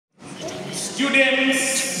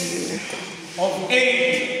students of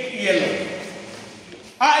 8 yellow,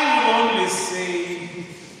 I will only say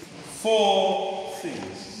 4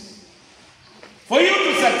 things. For you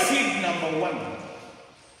to succeed, number 1,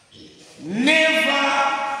 never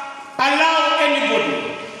allow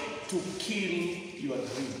anybody to kill your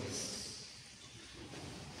dreams.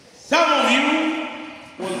 Some of you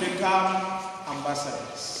will become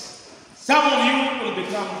ambassadors. Some of you will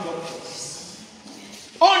become doctors.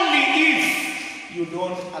 Only if you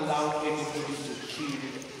don't allow anybody to kill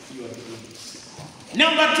your dreams.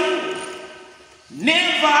 Number 2,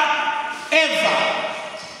 never ever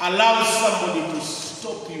allow somebody to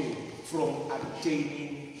stop you from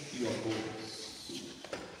attaining your goals.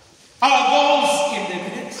 Our goals in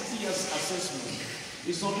the next year's assessment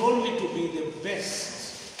is not only to be the best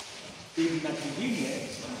in Nakivine,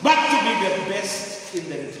 but to be the best in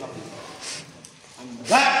the Republic. And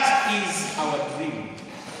that is our dream.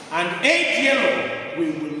 And 8 yellow,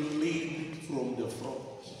 we will lead from the front.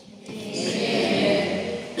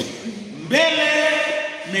 Mbele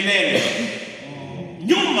milele,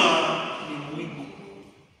 nyuma ni mwigu.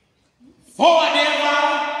 Forward ever,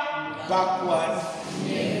 backward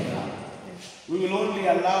never. We will only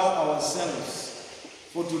allow ourselves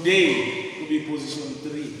for today to be position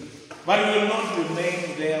 3, but we will not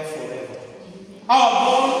remain there forever. Our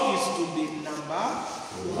goal is to be number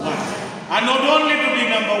 1, and not only to be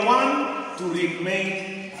number 1, to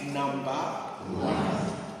remain number 1.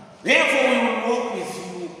 Therefore, we will walk with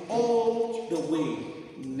you all the way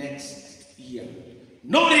next year.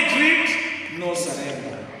 No retreat, no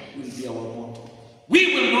surrender will be our motto.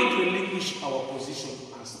 We will not relinquish our position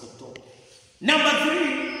as the top. Number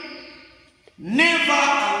 3, never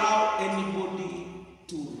allow anybody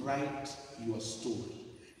to write your story.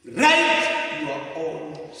 Write your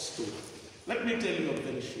own story. Let me tell you a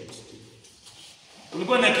very short story.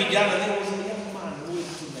 Kulikuwa na kijana, there was a young man who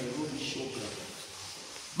went to Nairobi showground.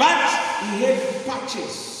 But he had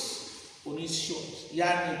patches on his shorts.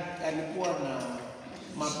 Yani alikuwa na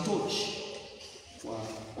matochi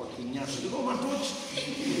kwa kinyasa. Ilikuwa matochi.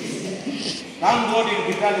 Thank God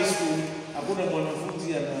in Kitale school hakuna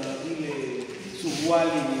mwanafunzi ana ile suruali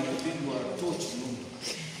yenye kupigwa tochi nyuma.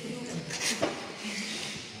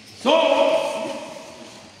 So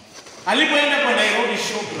alipoenda kwa Nairobi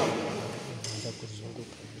showground,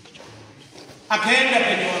 akaenda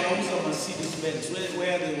penye wanauza Mercedes Benz,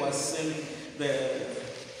 where they were selling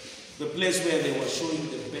the place where they were showing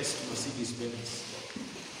the best Mercedes Benz.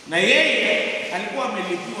 Na yeye alikuwa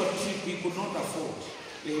amelipiwa trip he could not afford.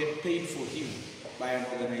 They had paid for him by an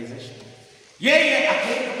organization. Yeye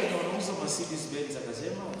akaenda penye wanauza Mercedes Benz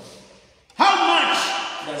akasema, how much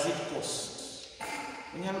does it cost?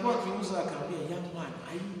 When alikuwa akiuza akamwambia, young man,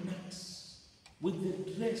 are you nuts? With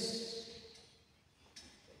the dress.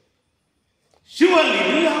 Surely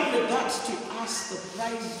do you have the guts to ask the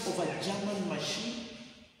price of a German machine?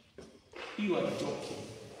 You are joking.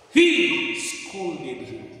 He scolded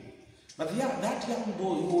him. But yeah, that young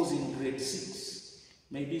boy who was in grade 6,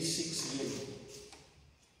 maybe 6 years,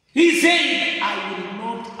 he said, I will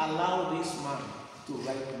not allow this man to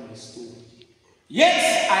write my story.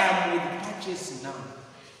 Yes, I am with patches now,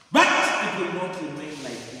 but it will not remain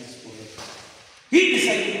like this forever. He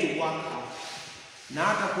decided to work hard. Na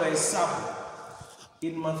hata kwa hesabu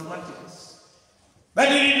in mathematics. But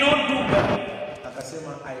he did not do well.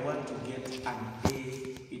 Akasema, I want to get an A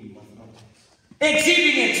in mathematics.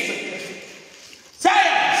 Exceeding expectation.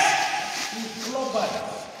 Science, he clobbered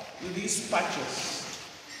with his patches.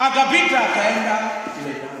 Akapita akaenda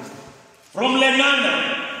Lenana. From Lenana,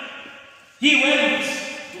 he went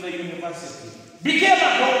to the university. Became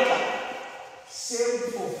a doctor.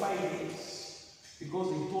 Saved for 5 years. Because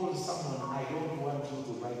he told someone, I don't want you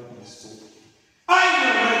to write my story. I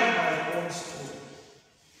will write my own story.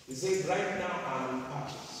 He said, right now I'm in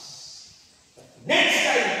patches. Next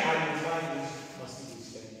time I will buy this Mercedes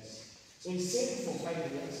Benz. So he saved for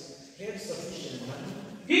 5 years, had sufficient money.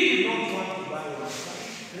 He did not want to buy a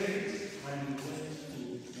credit, and he went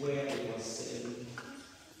to where he was selling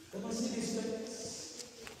the Mercedes Benz.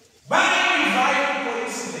 By divine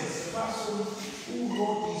coincidence, the person who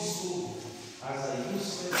wrote this story as a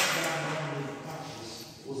useless man with patches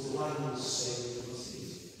was the one who saved the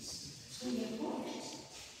Mercedes Benz. So he approached.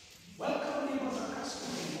 Welcome him as a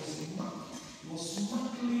customer. He was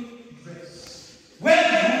smartly dressed, well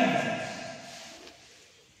groomed.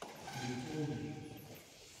 He told me,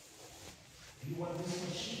 do you want this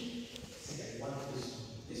machine? I said, I want this one.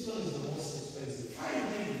 This one is the most expensive. I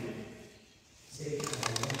need it. He said, I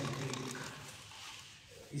want to take it.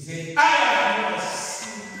 He said, I have never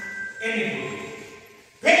seen anybody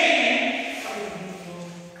paying 5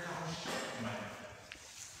 million cash money.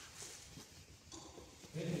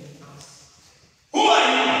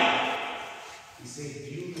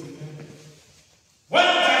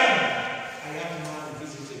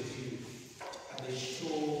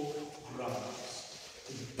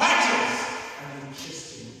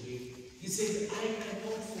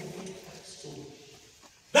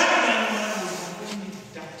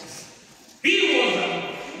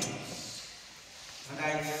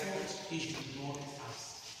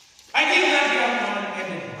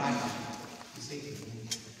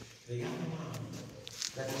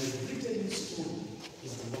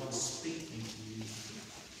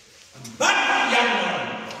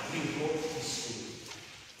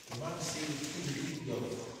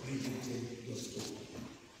 your story.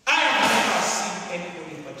 I have never seen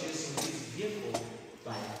anybody purchasing this vehicle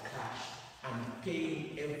by cash and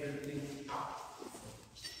paying everything up.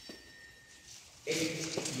 8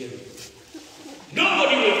 years.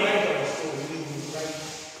 Nobody will write our story. We will write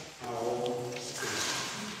our own story.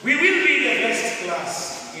 We will be the best class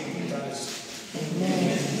in Christ.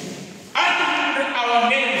 And our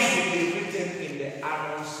names will be written in the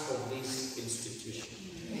annals of this institution.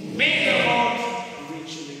 May the Lord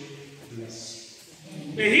richly bless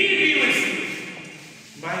you. May He be with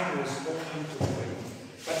you. Mine was open to pray.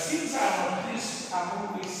 But since I'm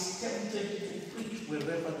always tempted to preach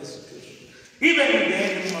wherever the situation. Even in the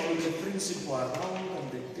end, with the principal around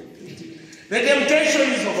and the deputy. The temptation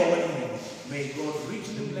is overwhelming. May God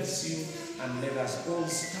richly bless you, and let us all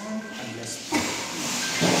stand and let's pray.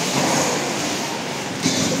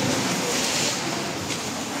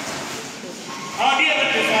 Our dear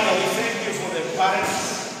Heavenly Father, we thank you for the parents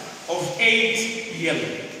of 8 years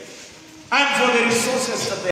and for the resources that they